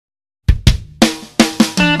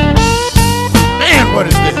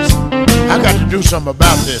do something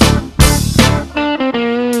about this.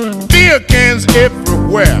 Beer cans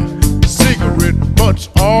everywhere, cigarette butts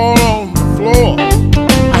all on the floor.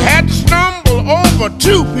 I had to stumble over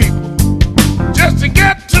two people just to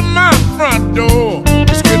get to my front door.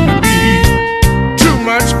 It's getting to be too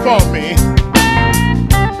much for me.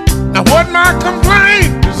 Now what my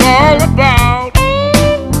complaint is all about,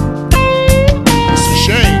 it's a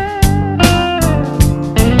shame.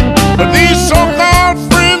 But these so-called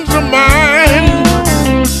friends of mine,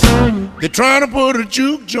 they're trying to put a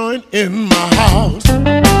juke joint in my house.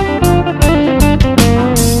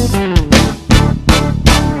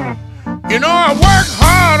 You know, I work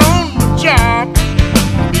hard on my job,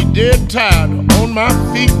 be dead tired on my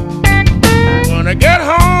feet. When I get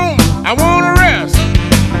home, I want to rest,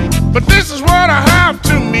 but this is what I have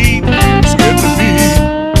to meet. It's good to be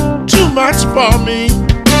too much for me.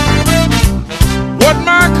 What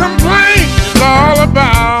my complaint is all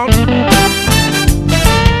about,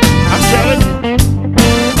 I'm telling you.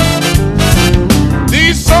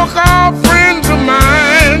 These so-called friends of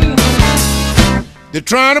mine, they're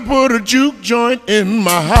trying to put a juke joint in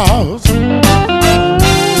my house. I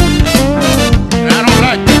don't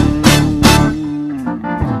like that.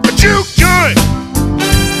 A juke joint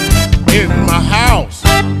in my house.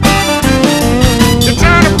 They're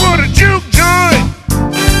trying to put a juke joint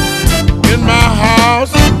in my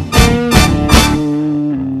house.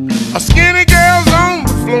 A skinny girl's on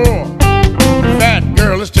the floor, the fat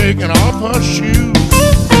girl is taking off her shoes.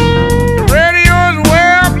 The radio is way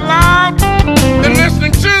up loud, they're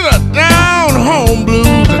listening to the down-home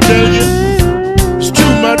blues. I tell you, it's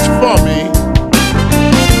too much for me.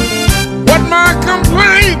 What my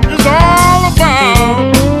complaint is all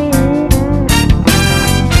about,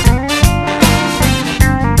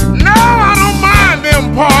 no, I don't mind them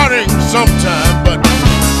partying sometime, but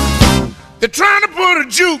they're trying to put a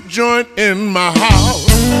juke joint in my house.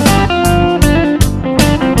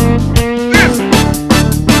 Listen,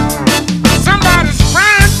 somebody's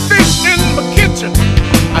frying fish in my kitchen.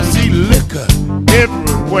 I see liquor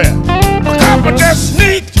everywhere. A copper just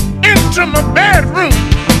sneaked into my bedroom,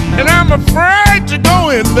 and I'm afraid to go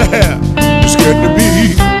in there. It's getting to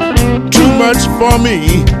be too much for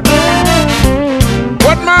me.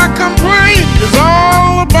 What my complaint is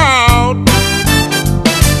all about,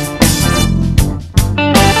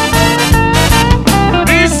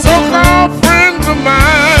 these so-called friends of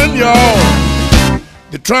mine, y'all,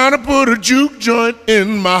 they're trying to put a juke joint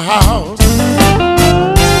in my house.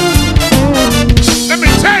 Let me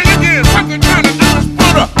tell you again, what they're trying to do is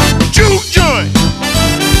put a juke joint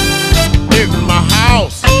in my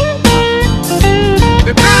house.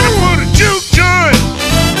 They're trying to put a juke joint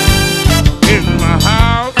in my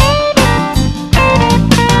house.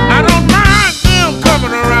 I don't mind them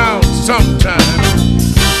coming around sometimes,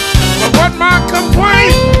 but what my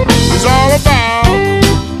complaint is all about,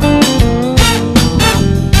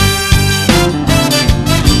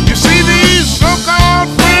 you see these so-called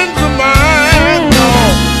friends of mine, no,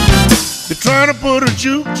 they're trying to put a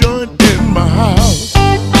juke joint in my house.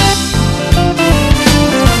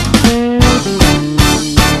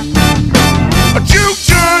 A juke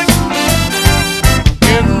joint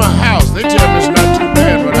in my house. They tell me it's not too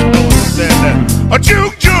bad, but I don't understand that. A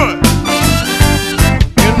juke joint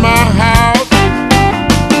in my house.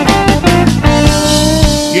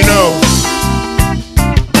 You know,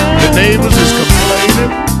 the neighbors is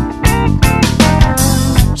complaining.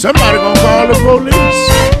 Somebody gonna call the police.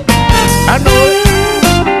 I know it.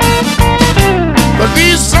 But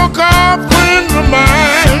these so-called friends of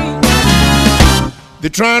mine, they're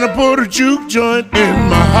trying to put a juke joint in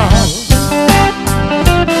my house.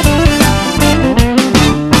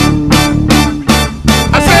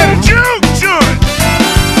 I said a juke joint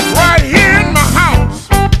right here in my house.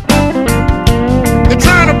 They're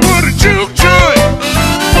trying to put a juke joint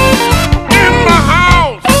in my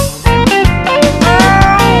house.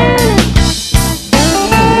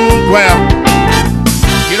 Well,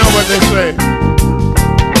 you know what they say,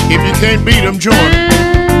 if you can't beat them, join them.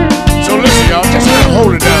 So listen, y'all, just gotta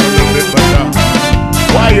hold it down a little bit, but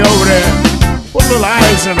while you're over there, put a little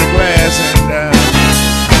ice in a glass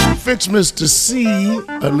and fix Mr. C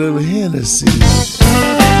a little Hennessy.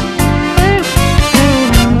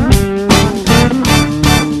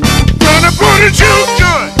 Gonna put a juke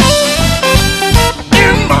joint